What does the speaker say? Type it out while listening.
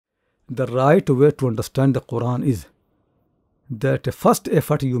the right way to understand the Quran is that first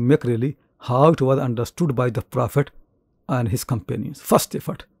effort you make really how it was understood by the Prophet and his companions. First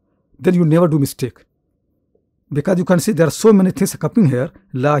effort. Then you never do mistake. Because you can see there are so many things happening here.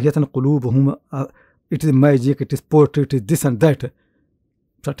 Lahiyatan qulubuhum, it is magic, it is poetry, it is this and that.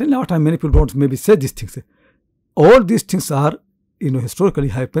 Certainly not many people don't maybe say these things. All these things are, historically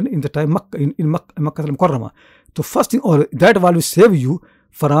happened in the time in Makkah al-Mukarramah. So first thing, or that will save you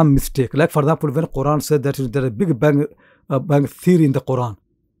from mistake. Like for example, when Quran said that there is a big bang theory in the Quran.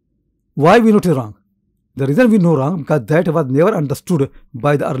 Why we know it is wrong? The reason we know wrong, because that was never understood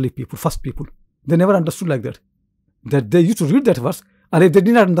by the early people, first people. They never understood like that. That they used to read that verse, and if they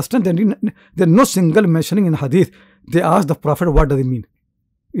did not understand, there is no single mentioning in Hadith. They asked the Prophet, what does it mean?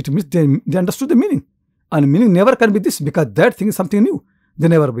 It means they understood the meaning. And meaning never can be this, because that thing is something new. They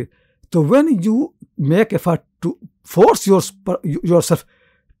never be. So when you make effort to force yourself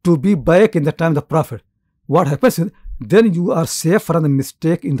to be back in the time of the Prophet, what happens is, then you are safe from the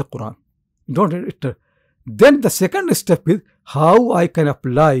mistake in the Quran. Then the second step is how I can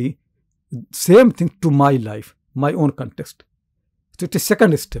apply same thing to my life, my own context. So it is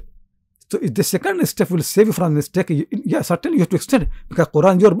second step. So if the second step will save you from mistake, yeah, certainly you have to extend it, because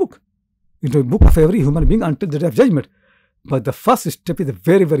Quran is your book. It is a book of every human being until the day of judgment. But the first step is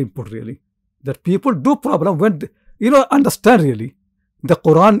very, very important really. That people do problem when, understand really. The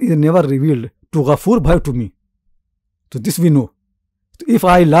Quran is never revealed to Ghafoor Bhai to me. So this we know. If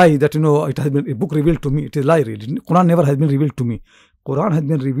I lie that, it has been a book revealed to me, it is lie really. Quran never has been revealed to me. Quran has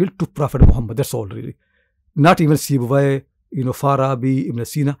been revealed to Prophet Muhammad. That's all really. Not even Sibawai, Farabi, Ibn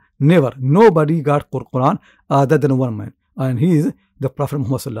Sina. Never. Nobody got Quran other than one man. And he is the Prophet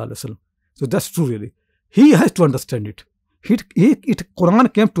Muhammad Sallallahu Alaihi Wasallam. So that's true really. He has to understand it.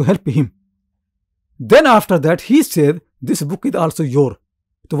 Quran came to help him. Then after that, he said, this book is also yours.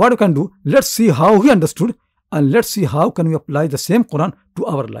 So what you can do, let's see how he understood, and let's see how can we apply the same Quran to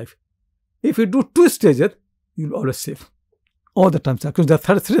our life. If you do two stages, you'll always save. All the time. Because the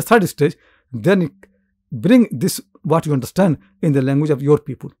third stage, then bring this, what you understand, in the language of your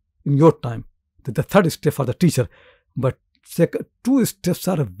people, in your time. The third step for the teacher. But two steps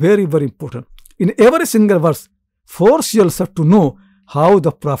are very, very important. In every single verse, force yourself to know how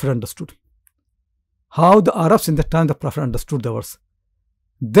the Prophet understood. How the Arabs in the time the Prophet understood the verse.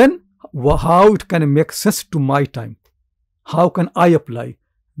 Then how it can make sense to my time. How can I apply?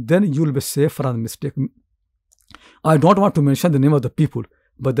 Then you will be safe from mistake. I don't want to mention the name of the people,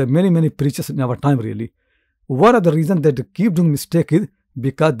 but there are many, many preachers in our time really. One of the reasons that they keep doing mistake is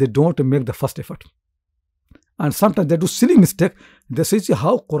because they don't make the first effort. And sometimes they do silly mistake. They say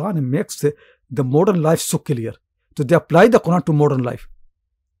how Quran makes the modern life so clear. So they apply the Quran to modern life.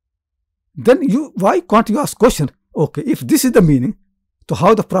 Then why can't you ask question? Okay, if this is the meaning, so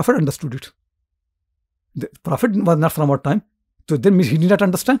how the Prophet understood it? The Prophet was not from our time, so then he did not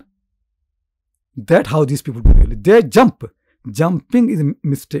understand. That's how these people do really. They jump. Jumping is a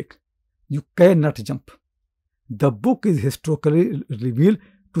mistake. You cannot jump. The book is historically revealed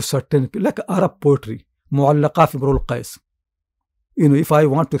to certain people, like Arab poetry, Mu'allaqa fi Imrul Qais. If I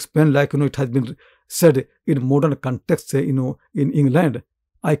want to explain, like, it has been said in modern context, say, in England,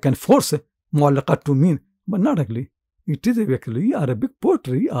 I can force Mu'allaqa to mean, but not actually. It is actually Arabic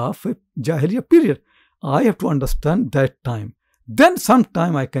poetry of a Jahiliyyah period. I have to understand that time. Then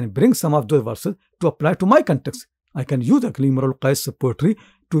sometime I can bring some of those verses to apply to my context. I can use actually Imrul Qais poetry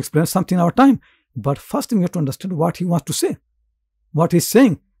to explain something in our time. But first thing we have to understand what he wants to say. What he's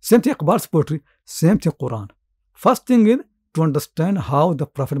saying. Same thing Iqbal's poetry, same thing Quran. First thing is to understand how the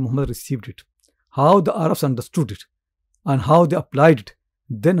Prophet Muhammad received it. How the Arabs understood it. And how they applied it.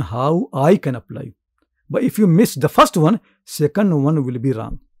 Then how I can apply. But if you miss the first one, second one will be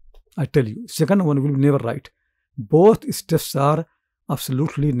wrong. I tell you, second one will be never right. Both steps are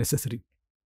absolutely necessary.